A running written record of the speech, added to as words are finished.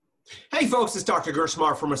Hey folks, it's Dr.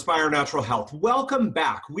 Gersmar from Aspire Natural Health. Welcome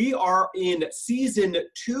back. We are in season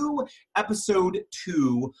 2, episode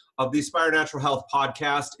 2 of the Aspire Natural Health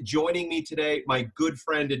podcast. Joining me today, my good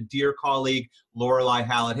friend and dear colleague, Lorelei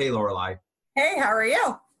Hallett. Hey, Lorelei. Hey, how are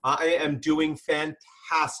you? I am doing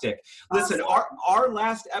fantastic. Listen, our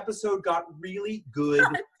last episode got really good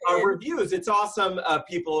reviews. It's awesome.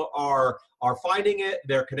 People are finding it,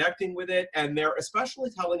 they're connecting with it, and they're especially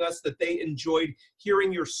telling us that they enjoyed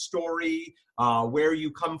hearing your story, where you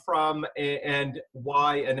come from, and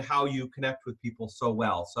why and how you connect with people so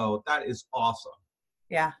well. So that is awesome.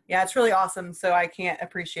 Yeah, it's really awesome. So I can't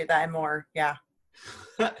appreciate that more. Yeah.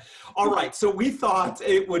 All right, so we thought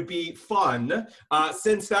it would be fun,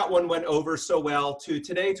 since that one went over so well, to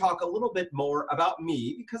today talk a little bit more about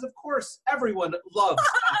me, because of course everyone loves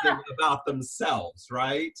talking about themselves,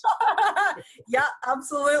 right? Yeah,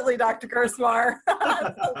 absolutely, Dr. Gersmar.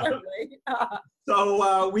 Absolutely.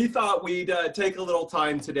 So we thought we'd take a little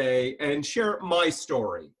time today and share my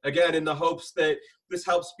story, again, in the hopes that this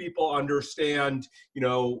helps people understand,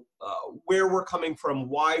 where we're coming from,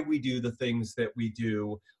 why we do the things that we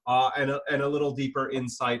do, and a little deeper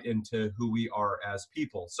insight into who we are as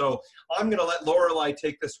people. So I'm going to let Lorelei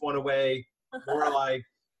take this one away. Lorelei,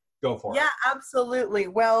 go for it. Yeah, absolutely.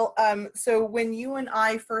 Well, so when you and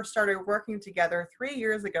I first started working together 3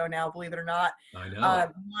 years ago now, believe it or not, I know.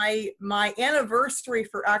 My anniversary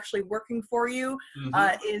for actually working for you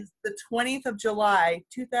is the 20th of July,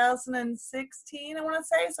 2016, I want to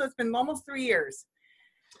say. So it's been almost 3 years.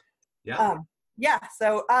 Yeah.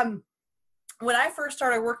 So when I first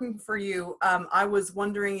started working for you, I was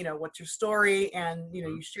wondering, what's your story? And,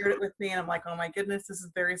 you shared it with me and I'm like, oh my goodness, this is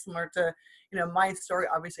very similar to, my story.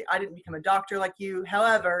 Obviously, I didn't become a doctor like you.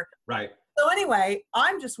 However, right. So anyway,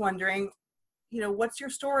 I'm just wondering, what's your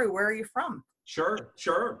story? Where are you from? Sure.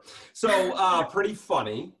 So pretty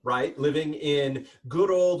funny, right? Living in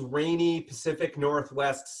good old rainy Pacific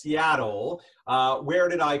Northwest Seattle. Where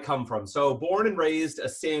did I come from? So born and raised a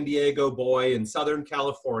San Diego boy in Southern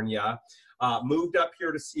California. Moved up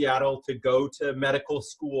here to Seattle to go to medical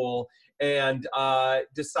school and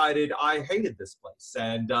decided I hated this place.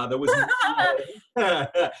 And there was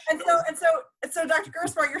so Dr.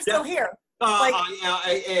 Gersmar, you're still here.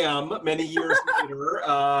 I am many years later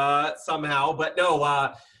somehow, but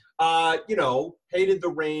no, hated the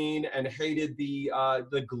rain and hated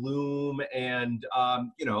the gloom and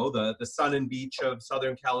the sun and beach of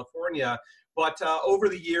Southern California. But over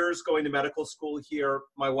the years going to medical school here,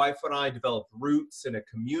 my wife and I developed roots in a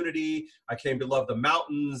community. I came to love the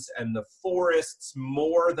mountains and the forests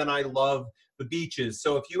more than I love the beaches.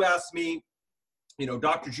 So if you ask me,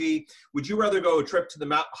 Dr. G, would you rather go a trip to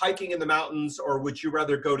the hiking in the mountains or would you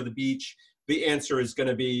rather go to the beach? The answer is going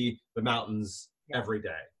to be the mountains every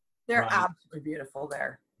day. They're absolutely beautiful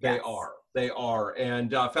there. They are.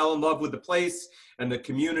 And fell in love with the place and the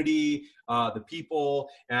community, the people.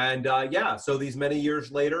 And so these many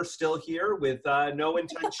years later, still here with no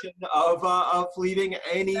intention of leaving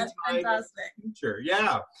any time in the future.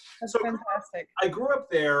 Yeah. That's fantastic. I grew up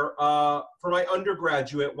there for my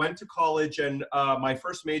undergraduate, went to college, and my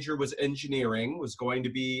first major was engineering, was going to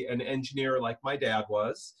be an engineer like my dad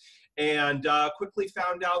was. And quickly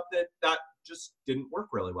found out that just didn't work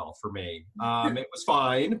really well for me. It was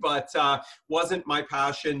fine, but wasn't my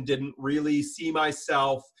passion, didn't really see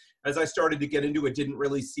myself, as I started to get into it, didn't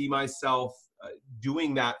really see myself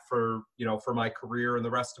doing that for my career and the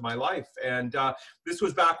rest of my life. And this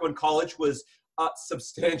was back when college was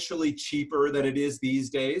substantially cheaper than it is these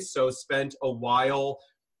days. So spent a while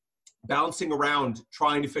bouncing around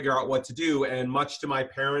trying to figure out what to do. And much to my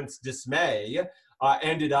parents' dismay,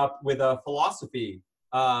 ended up with a philosophy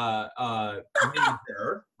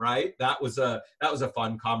major, right? That was a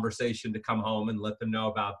fun conversation to come home and let them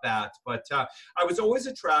know about that. But I was always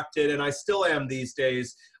attracted, and I still am these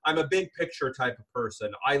days. I'm a big picture type of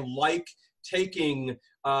person. I like taking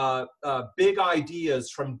big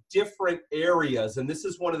ideas from different areas, and this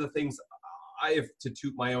is one of the things I have to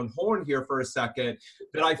toot my own horn here for a second,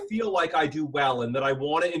 that I feel like I do well and that I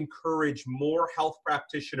want to encourage more health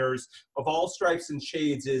practitioners of all stripes and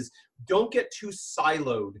shades is don't get too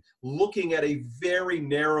siloed looking at a very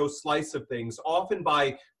narrow slice of things, often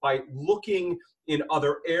by looking in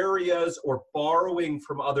other areas or borrowing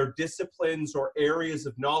from other disciplines or areas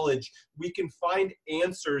of knowledge. We can find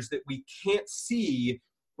answers that we can't see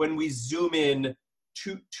when we zoom in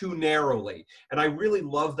too narrowly. And I really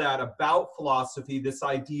love that about philosophy, this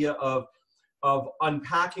idea of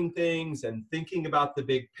unpacking things and thinking about the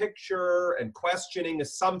big picture and questioning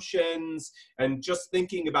assumptions and just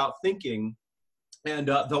thinking about thinking. And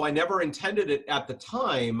though I never intended it at the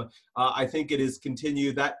time, I think it has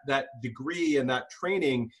continued, that degree and that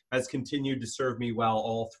training has continued to serve me well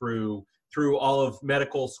all through all of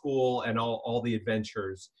medical school and all the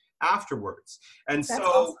adventures afterwards. And That's so,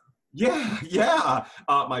 awesome. yeah.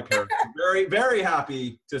 My parents were very, very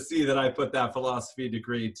happy to see that I put that philosophy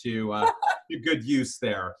degree to good use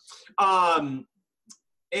there. And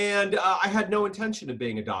I had no intention of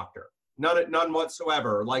being a doctor, none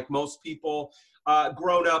whatsoever. Like most people,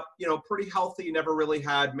 grown up, pretty healthy, never really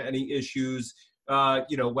had many issues.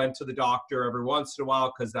 Went to the doctor every once in a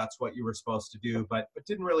while because that's what you were supposed to do, but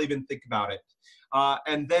didn't really even think about it.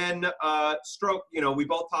 And then stroke, we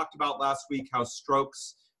both talked about last week how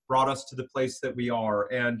strokes brought us to the place that we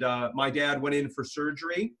are. And my dad went in for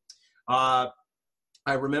surgery. I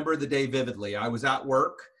remember the day vividly. I was at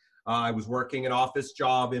work. I was working an office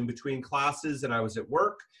job in between classes, and I was at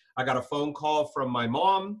work. I got a phone call from my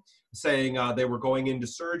mom saying they were going into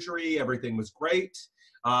surgery. Everything was great.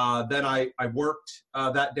 Then I worked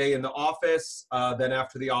that day in the office. Then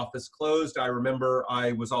after the office closed, I remember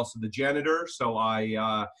I was also the janitor. So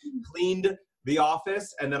I cleaned the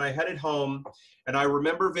office, and then I headed home. And I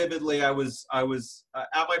remember vividly, I was at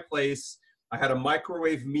my place. I had a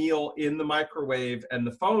microwave meal in the microwave, and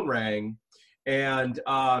the phone rang. And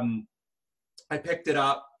I picked it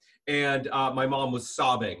up, and my mom was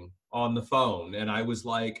sobbing on the phone. And I was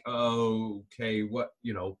like, oh, okay, what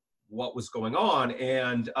was going on?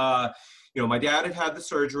 And, my dad had the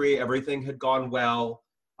surgery, everything had gone well.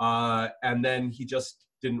 And then he just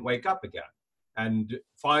didn't wake up again. And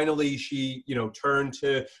finally she, turned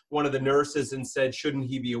to one of the nurses and said, shouldn't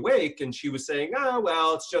he be awake? And she was saying, oh,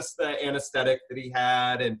 well, it's just the anesthetic that he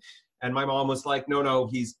had. And my mom was like, no,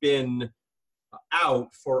 he's been out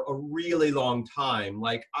for a really long time.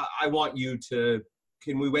 Like, I want you to,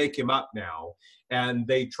 can we wake him up now? And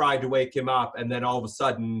they tried to wake him up, and then all of a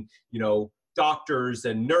sudden, doctors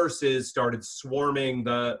and nurses started swarming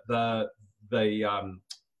the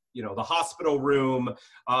hospital room,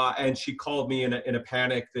 and she called me in a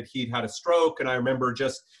panic that he'd had a stroke. And I remember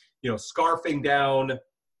just, scarfing down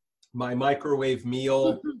my microwave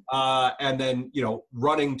meal, and then,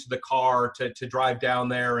 running to the car to drive down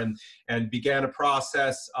there and began a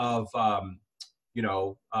process of,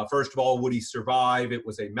 first of all, would he survive? It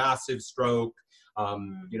was a massive stroke,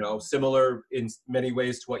 similar in many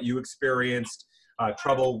ways to what you experienced,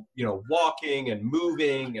 trouble, walking and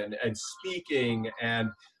moving and speaking, and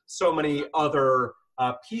so many other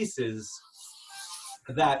pieces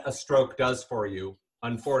that a stroke does for you,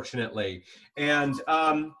 unfortunately. And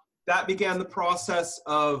that began the process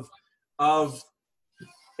of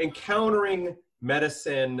encountering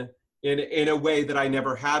medicine in a way that I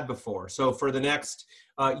never had before. So for the next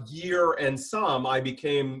year and some, I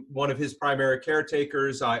became one of his primary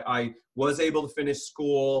caretakers. I was able to finish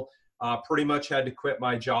school, pretty much had to quit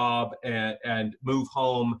my job and move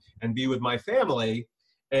home and be with my family.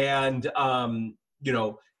 And,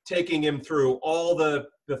 taking him through all the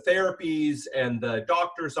therapies and the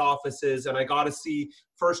doctor's offices. And I got to see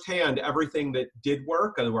firsthand everything that did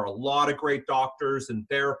work. And there were a lot of great doctors and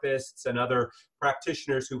therapists and other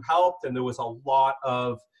practitioners who helped. And there was a lot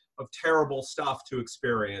of terrible stuff to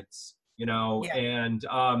experience, Yeah.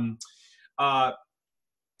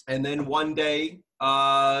 And then one day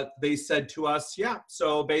they said to us, yeah,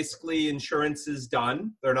 so basically insurance is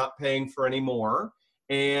done. They're not paying for any more.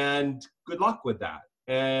 And good luck with that.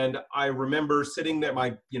 And I remember sitting there,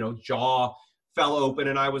 my, jaw fell open,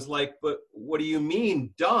 and I was like, but what do you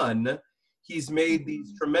mean done? He's made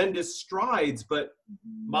these tremendous strides, but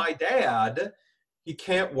my dad, he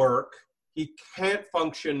can't work. He can't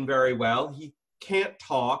function very well. He can't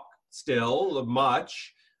talk still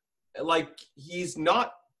much. Like, he's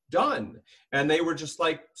not done. And they were just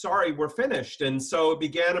like, sorry, we're finished. And so it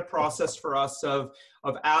began a process for us of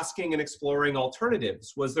asking and exploring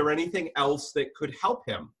alternatives. Was there anything else that could help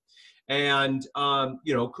him? And,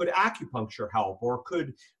 could acupuncture help, or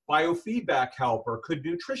could biofeedback help, or could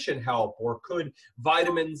nutrition help, or could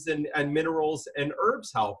vitamins and minerals and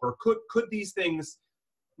herbs help, or could these things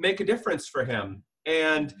make a difference for him?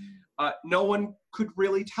 And no one could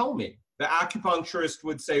really tell me. The acupuncturist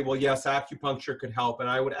would say, well, yes, acupuncture could help. And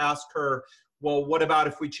I would ask her, well, what about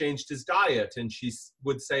if we changed his diet? And she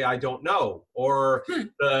would say, I don't know. Or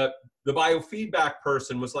the biofeedback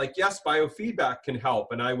person was like, yes, biofeedback can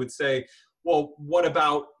help. And I would say, well, what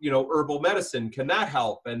about, herbal medicine? Can that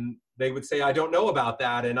help? And they would say, I don't know about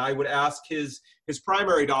that. And I would ask his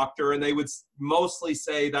primary doctor, and they would mostly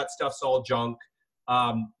say that stuff's all junk.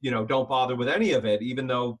 Don't bother with any of it, even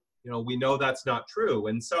though, we know that's not true.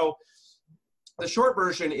 And so the short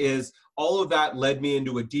version is all of that led me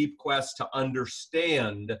into a deep quest to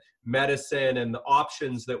understand medicine and the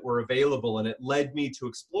options that were available. And it led me to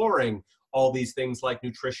exploring all these things like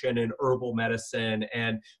nutrition and herbal medicine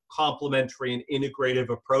and complementary and integrative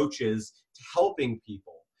approaches to helping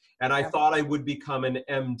people. And I thought I would become an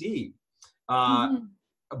MD.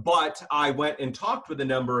 But I went and talked with a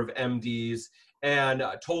number of MDs and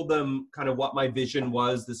told them kind of what my vision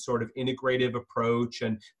was, this sort of integrative approach.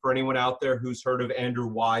 And for anyone out there who's heard of Andrew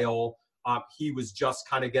Weil, he was just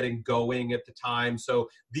kind of getting going at the time. So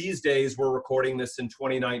these days, we're recording this in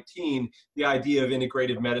 2019, the idea of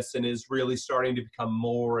integrative medicine is really starting to become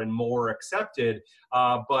more and more accepted.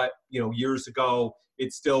 But years ago,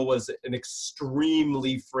 it still was an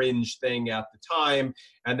extremely fringe thing at the time.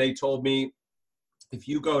 And they told me, if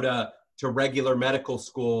you go to regular medical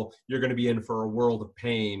school, you're going to be in for a world of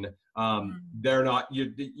pain. They're not, you're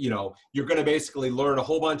going to basically learn a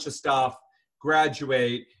whole bunch of stuff,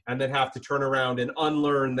 graduate, and then have to turn around and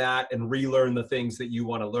unlearn that and relearn the things that you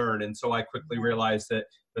want to learn. And so I quickly realized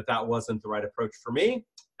that wasn't the right approach for me.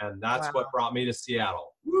 And that's what brought me to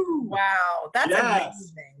Seattle. Woo. Wow. That's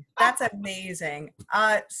amazing. That's amazing.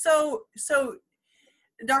 So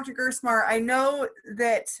Dr. Gersmar, I know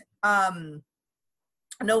that,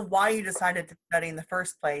 I know why you decided to study in the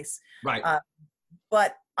first place. Right.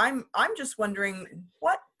 But I'm just wondering,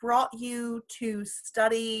 what brought you to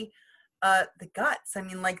study the guts? I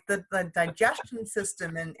mean, like the digestion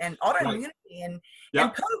system and autoimmunity and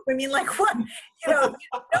poop. I mean, like what, you don't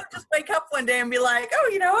just wake up one day and be like, oh,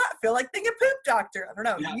 you know what? I feel like being a poop doctor. I don't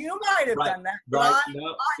know. Yeah. You might have done that.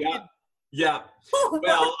 Right. Yeah.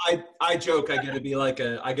 Well, I joke,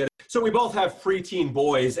 so we both have preteen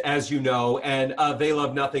boys, as you know, and they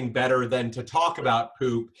love nothing better than to talk about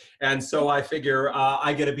poop. And so I figure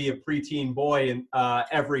I get to be a preteen boy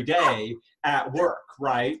every day at work,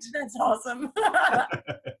 right? That's awesome.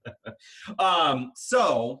 Well,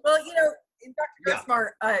 Dr.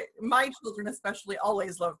 Gersmar, my children especially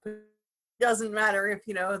always love poop. Doesn't matter if,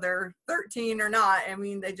 they're 13 or not. I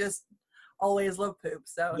mean, they just always love poop.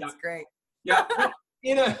 So it's great. Yeah.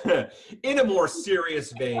 In a more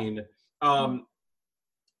serious vein,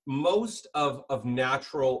 most of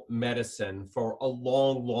natural medicine for a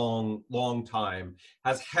long time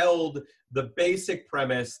has held the basic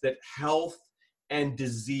premise that health and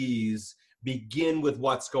disease begin with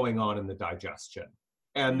what's going on in the digestion.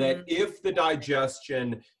 And that if the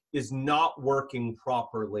digestion is not working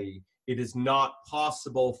properly, it is not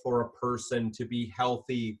possible for a person to be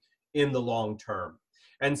healthy in the long term.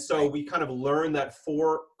 And so we kind of learn that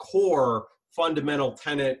core fundamental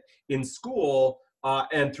tenet in school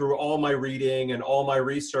and through all my reading and all my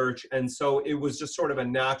research. And so it was just sort of a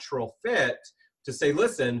natural fit to say,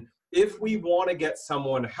 listen, if we want to get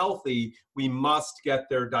someone healthy, we must get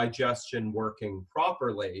their digestion working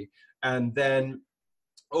properly. And then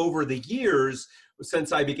over the years,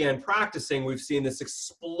 since I began practicing, we've seen this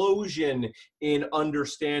explosion in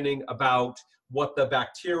understanding about what the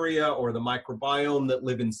bacteria or the microbiome that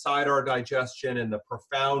live inside our digestion and the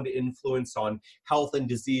profound influence on health and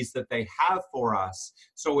disease that they have for us.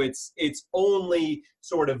 So it's only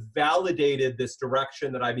sort of validated this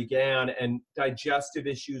direction that I began, and digestive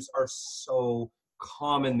issues are so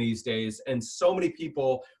common these days. And so many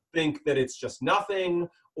people think that it's just nothing,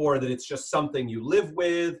 or that it's just something you live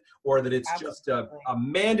with, or that it's just a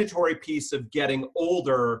mandatory piece of getting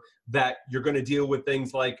older, that you're going to deal with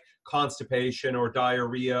things like constipation or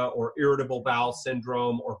diarrhea or irritable bowel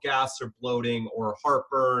syndrome or gas or bloating or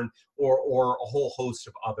heartburn or a whole host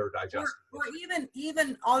of other digestive or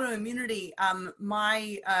even autoimmunity.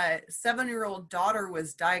 My 7-year-old daughter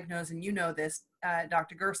was diagnosed, and you know this,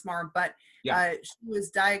 Dr. Gersmar, but she was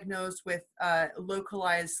diagnosed with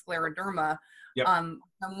localized scleroderma. I'm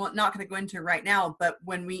not going to go into it right now, but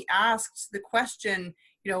when we asked the question,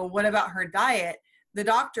 what about her diet? The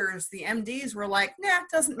doctors, the MDs were like, nah, it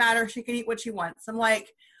doesn't matter. She can eat what she wants. I'm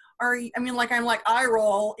like, I'm like eye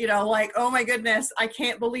roll, like, oh my goodness, I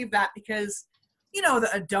can't believe that, because,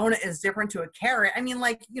 a donut is different to a carrot. I mean,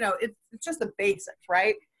 like, it's just the basics,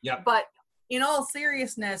 right? Yeah. But in all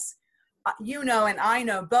seriousness, and I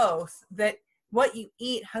know both that what you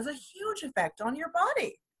eat has a huge effect on your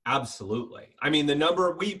body. Absolutely. I mean,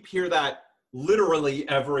 we hear that literally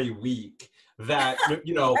every week, that,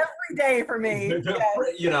 every day for me,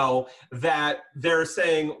 yes. That they're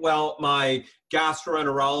saying, well, my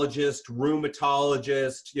gastroenterologist,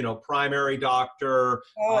 rheumatologist, primary doctor.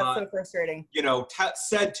 Oh, it's so frustrating.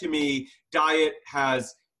 Said to me, diet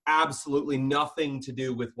has absolutely nothing to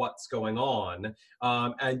do with what's going on.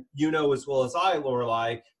 And as well as I,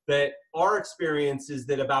 Lorelei, that our experience is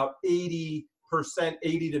that about 80%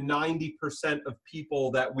 80 to 90% of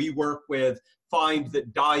people that we work with find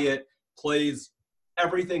that diet plays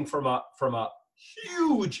everything from a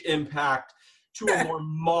huge impact to a more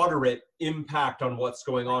moderate impact on what's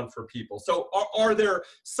going on for people. So are there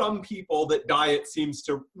some people that diet seems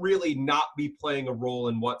to really not be playing a role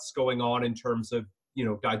in what's going on in terms of, you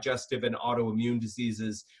know, digestive and autoimmune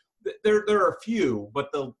diseases? There are a few, but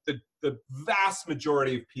the vast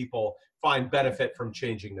majority of people find benefit from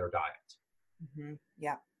changing their diet. Mm-hmm.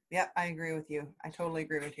 Yeah. Yeah, I agree with you. I totally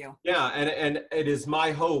agree with you. Yeah, and it is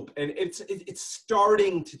my hope, and it's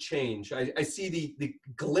starting to change. I see the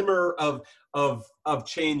glimmer of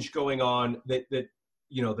change going on, that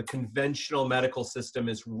you know, the conventional medical system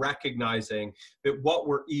is recognizing that what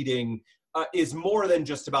we're eating is more than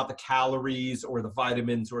just about the calories or the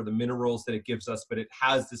vitamins or the minerals that it gives us, but it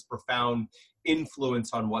has this profound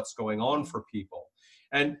influence on what's going on for people.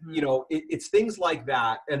 And you know, it's things like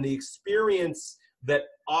that, and the experience that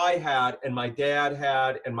I had and my dad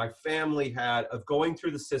had and my family had of going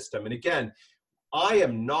through the system. And again, I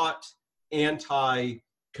am not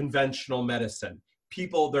anti-conventional medicine.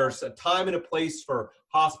 People, there's a time and a place for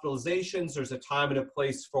hospitalizations. There's a time and a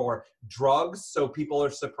place for drugs. So people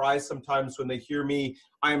are surprised sometimes when they hear me.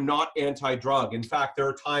 I am not anti-drug. In fact, there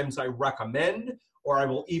are times I recommend, or I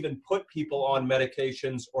will even put people on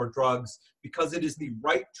medications or drugs because it is the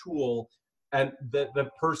right tool, and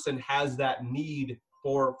the person has that need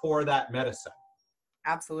for that medicine.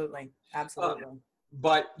 Absolutely. Absolutely.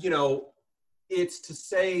 But, you know, it's to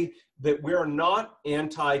say that we're not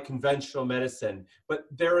anti-conventional medicine, but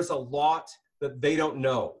there is a lot that they don't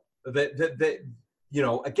know. That you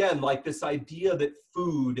know, again, like this idea that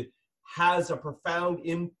food has a profound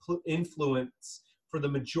influence for the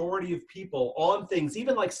majority of people on things,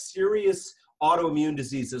 even like serious autoimmune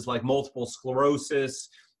diseases like multiple sclerosis,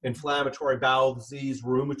 inflammatory bowel disease,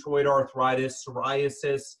 rheumatoid arthritis,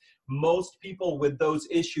 psoriasis. Most people with those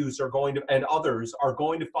issues are going to, and others are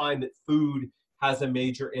going to find that food has a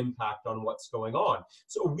major impact on what's going on.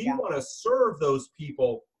 So we want to serve those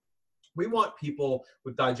people. We want people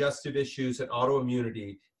with digestive issues and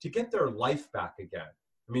autoimmunity to get their life back again.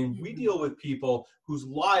 I mean, we deal with people whose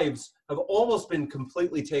lives have almost been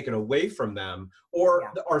completely taken away from them,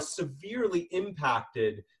 or are severely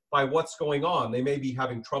impacted by what's going on. They may be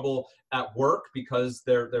having trouble at work because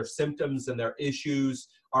their symptoms and their issues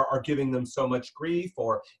are giving them so much grief,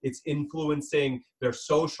 or it's influencing their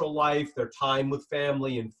social life, their time with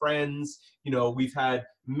family and friends. You know, we've had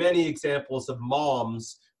many examples of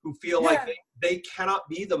moms who feel like they cannot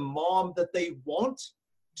be the mom that they want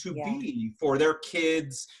to be for their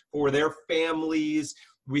kids, for their families.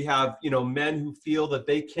 We have, you know, men who feel that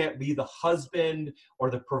they can't be the husband or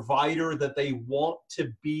the provider that they want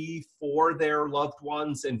to be for their loved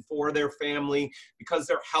ones and for their family because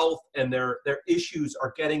their health and their issues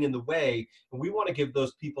are getting in the way. And we want to give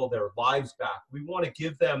those people their lives back. We want to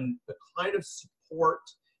give them the kind of support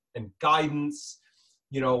and guidance.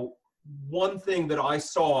 You know, one thing that I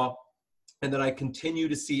saw and that I continue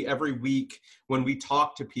to see every week when we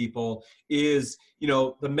talk to people is, you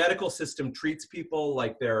know, the medical system treats people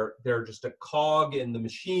like they're just a cog in the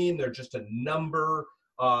machine. They're just a number,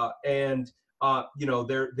 you know,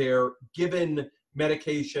 they're given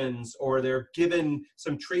medications or they're given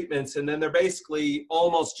some treatments, and then they're basically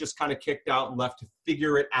almost just kind of kicked out and left to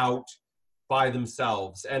figure it out by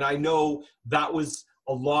themselves. And I know that was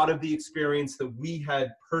a lot of the experience that we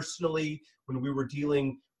had personally when we were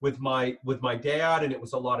dealing with my dad, and it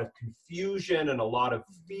was a lot of confusion and a lot of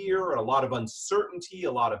fear and a lot of uncertainty,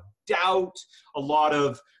 a lot of doubt, a lot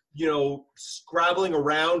of, you know, scrabbling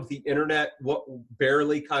around the internet, what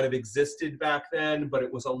barely kind of existed back then, but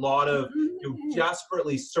it was a lot of, you know,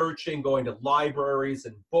 desperately searching, going to libraries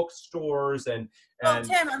and bookstores and well,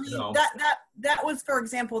 Tim, I mean, you know, that was, for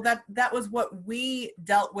example, that was what we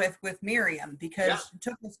dealt with Miriam, because it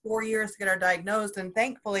took us 4 years to get her diagnosed, and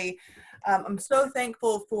thankfully, I'm so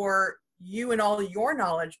thankful for you and all your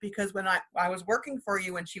knowledge, because when I was working for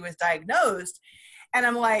you when she was diagnosed, and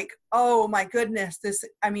I'm like, oh my goodness,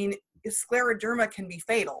 scleroderma can be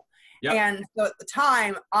fatal. Yep. And so at the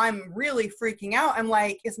time, I'm really freaking out. I'm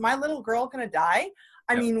like, is my little girl going to die?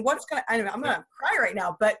 I mean, I'm going to cry right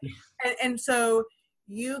now. But, and so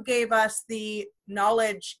you gave us the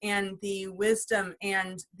knowledge and the wisdom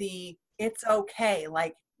and it's okay.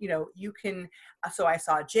 Like, you know, you can, so I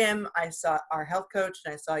saw Jim, I saw our health coach,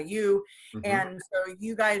 and I saw you. And so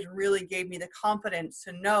you guys really gave me the confidence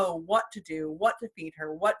to know what to do, what to feed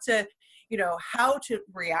her, what to, you know, how to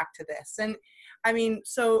react to this. And I mean,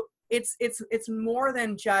 so it's more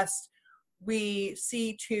than just we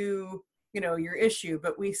see to, you know, your issue,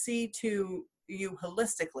 but we see to you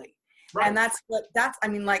holistically. Right. And I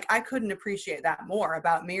mean, like, I couldn't appreciate that more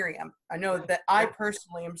about Miriam. I know that I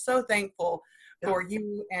personally am so thankful for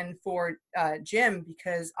you and for Jim,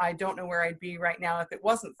 because I don't know where I'd be right now if it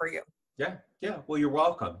wasn't for you. Yeah. Yeah. Well, you're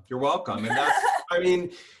welcome. You're welcome. And that's, I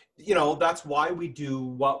mean, you know, that's why we do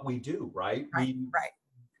what we do, right? Right.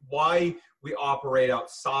 Why we operate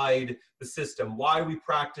outside the system, why we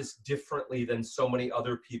practice differently than so many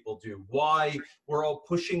other people do, why we're all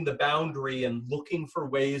pushing the boundary and looking for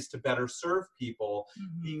ways to better serve people,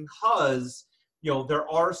 because, you know,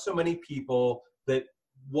 there are so many people that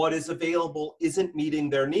what is available isn't meeting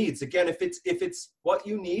their needs. Again, if it's what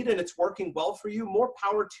you need and it's working well for you, more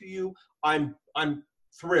power to you. I'm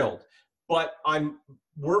thrilled, but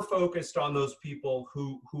we're focused on those people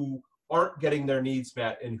who aren't getting their needs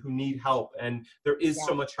met and who need help. And there is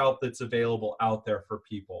so much help that's available out there for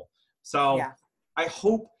people. So I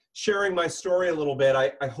hope, sharing my story a little bit,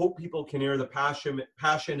 I hope people can hear the passion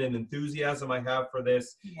and enthusiasm I have for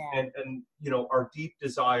this, and you know, our deep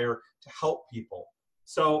desire to help people.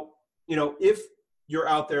 So, you know, if you're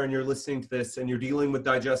out there and you're listening to this and you're dealing with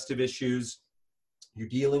digestive issues, you're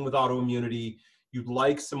dealing with autoimmunity, you'd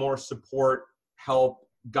like some more support, help,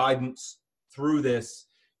 guidance through this,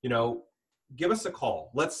 you know, give us a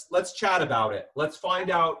call. Let's chat about it. Let's find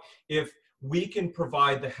out if we can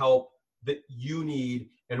provide the help that you need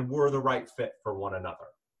and we're the right fit for one another.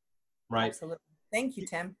 Right? Absolutely. Thank you,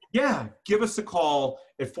 Tim. Yeah. Give us a call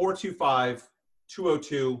at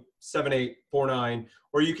 425-202-7849,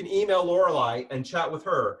 or you can email Lorelei and chat with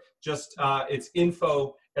her. Just it's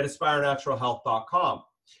info@aspirenaturalhealth.com.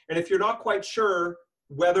 And if you're not quite sure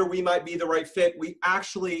whether we might be the right fit, we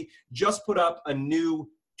actually just put up a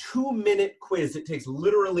new 2-minute quiz. It takes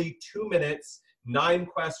literally 2 minutes, 9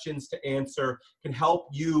 questions to answer, can help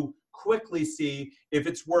you quickly see if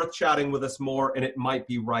it's worth chatting with us more and it might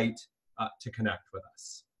be right to connect with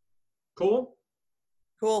us. Cool?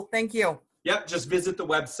 Cool. Thank you. Yep. Just visit the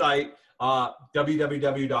website,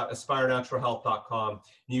 www.aspirenaturalhealth.com, and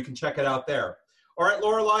you can check it out there. All right,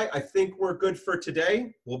 Lorelei, I think we're good for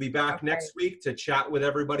today. We'll be back next week to chat with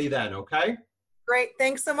everybody then, okay? Great.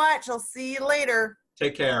 Thanks so much. I'll see you later.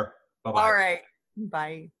 Take care. Bye-bye. All right.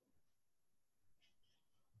 Bye.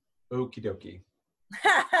 Okie dokie.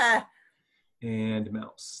 And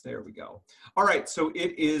mouse. There we go. All right. So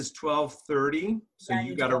it is 12:30. So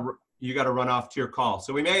you gotta run off to your call.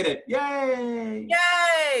 So we made it. Yay!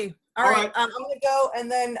 Yay! All right. I'm gonna go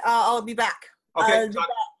and then I'll be back. Okay.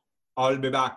 I'll be back.